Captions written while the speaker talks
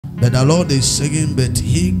But the Lord is saying, but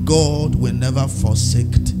He, God, will never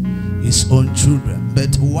forsake His own children.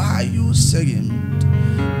 But why are you saying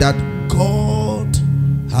that God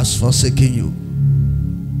has forsaken you?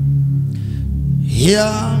 Hear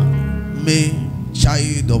me,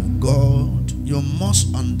 child of God. You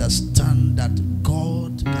must understand that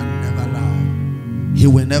God can never lie. He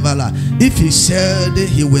will never lie. If He said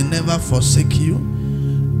He will never forsake you,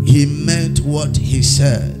 He meant what He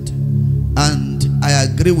said. And I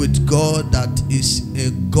agree with God that is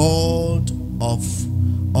a God of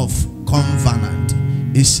covenant.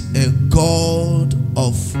 Is a God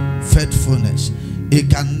of faithfulness. He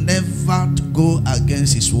can never go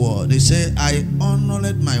against His word. He said, I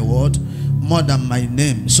honored my word more than my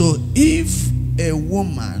name. So if a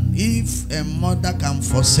woman, if a mother can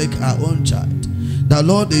forsake her own child, the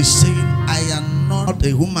Lord is saying, I am not a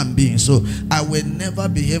human being, so I will never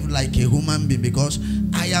behave like a human being, because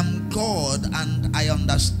I am God and I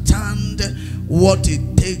understand what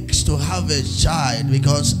it takes to have a child,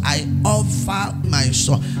 because I offer my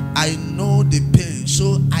son. I know the pain,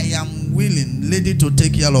 so I am willing, lady, to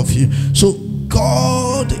take care of you. So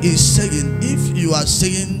God is saying, if you are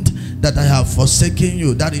saying that I have forsaken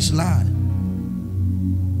you, that is lie.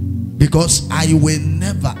 Because I will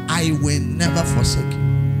never forsake you.